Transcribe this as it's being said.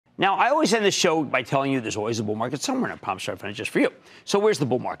Now, I always end the show by telling you there's always a bull market somewhere, and I promise I'll finish just for you. So where's the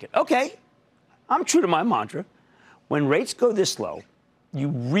bull market? Okay, I'm true to my mantra. When rates go this low, you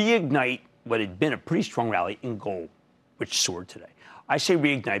reignite what had been a pretty strong rally in gold, which soared today. I say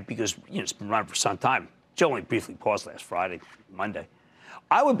reignite because it's been running for some time. It only briefly paused last Friday, Monday.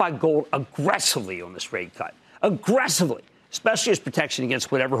 I would buy gold aggressively on this rate cut, aggressively, especially as protection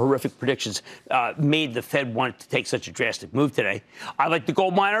against whatever horrific predictions made the Fed want to take such a drastic move today. I like the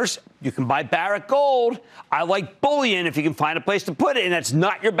gold miners. You can buy Barrick Gold. I like bullion if you can find a place to put it, and that's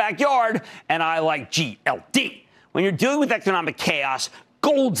not your backyard. And I like GLD. When you're dealing with economic chaos,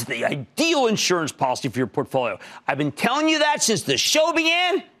 gold's the ideal insurance policy for your portfolio. I've been telling you that since the show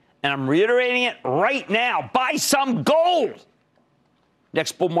began, and I'm reiterating it right now. Buy some gold.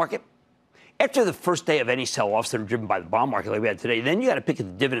 Next bull market. After the first day of any sell-offs that are driven by the bond market like we had today, then you got to pick at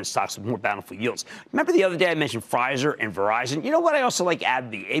the dividend stocks with more bountiful yields. Remember the other day I mentioned Pfizer and Verizon? You know what? I also like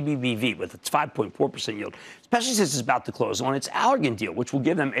AbbVie with its 5.4% yield, especially since it's about to close on its Allergan deal, which will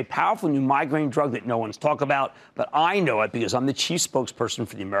give them a powerful new migraine drug that no one's talked about, but I know it because I'm the chief spokesperson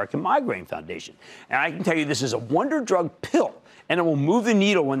for the American Migraine Foundation. And I can tell you this is a wonder drug pill, and it will move the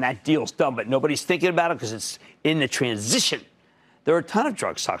needle when that deal's done, but nobody's thinking about it because it's in the transition. There are a ton of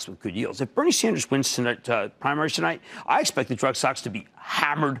drug stocks with good yields. If Bernie Sanders wins tonight, primaries tonight, I expect the drug stocks to be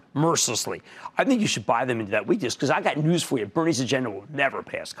hammered mercilessly. I think you should buy them into that weakness because I got news for you. Bernie's agenda will never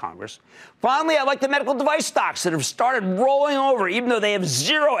pass Congress. Finally, I like the medical device stocks that have started rolling over, even though they have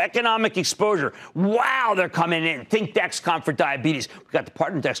zero economic exposure. Wow, they're coming in. Think Dexcom for diabetes. We've got the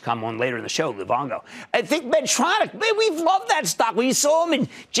partner Dexcom on later in the show, Livongo. I think Medtronic. Man, we've loved that stock. We saw them in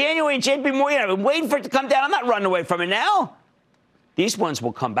January and JP Morgan. I've been waiting for it to come down. I'm not running away from it now. These ones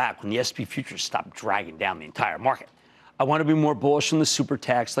will come back when the S&P futures stop dragging down the entire market. I want to be more bullish on the super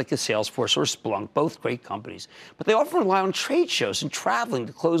techs like the Salesforce or Splunk, both great companies. But they often rely on trade shows and traveling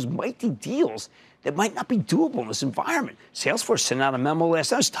to close mighty deals that might not be doable in this environment. Salesforce sent out a memo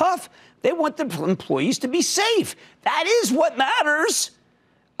last night. It's tough. They want their employees to be safe. That is what matters.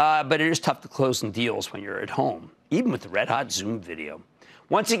 But it is tough to close in deals when you're at home, even with the red-hot Zoom video.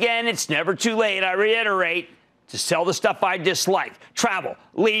 Once again, it's never too late, I reiterate, to sell the stuff I dislike. Travel,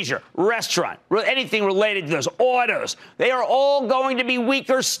 leisure, restaurant, anything related to those autos. They are all going to be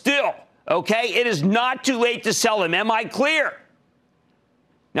weaker still, okay? It is not too late to sell them. Am I clear?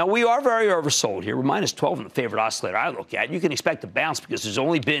 Now, we are very oversold here. We're minus 12 in the favorite oscillator I look at. You can expect to bounce because there's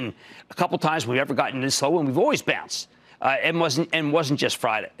only been a couple times we've ever gotten this low, and we've always bounced. And wasn't just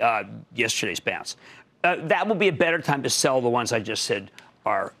Friday, yesterday's bounce. That will be a better time to sell the ones I just said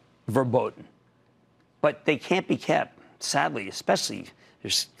are verboten. But they can't be kept, sadly, especially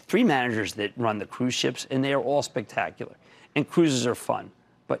there's three managers that run the cruise ships, and they are all spectacular. And cruises are fun,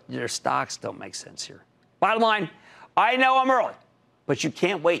 but their stocks don't make sense here. Bottom line, I know I'm early, but you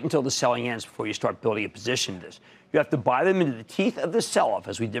can't wait until the selling ends before you start building a position in this. You have to buy them into the teeth of the sell-off,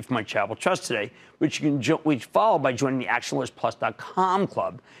 as we did for my Travel Trust today, which you can follow by joining the ActionAlertsPlus.com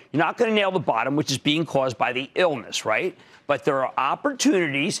club. You're not going to nail the bottom, which is being caused by the illness, right? But there are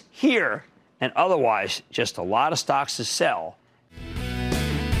opportunities here and otherwise, just a lot of stocks to sell.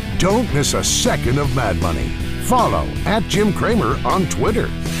 Don't miss a second of Mad Money. Follow @Jim Cramer on Twitter.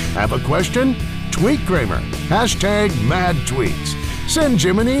 Have a question? Tweet Cramer. #MadTweets. Send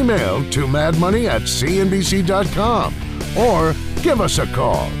Jim an email to madmoney@cnbc.com or give us a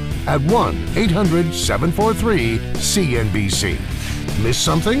call at 1-800-743-CNBC. Miss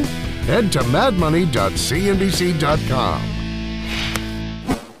something? Head to madmoney.cnbc.com.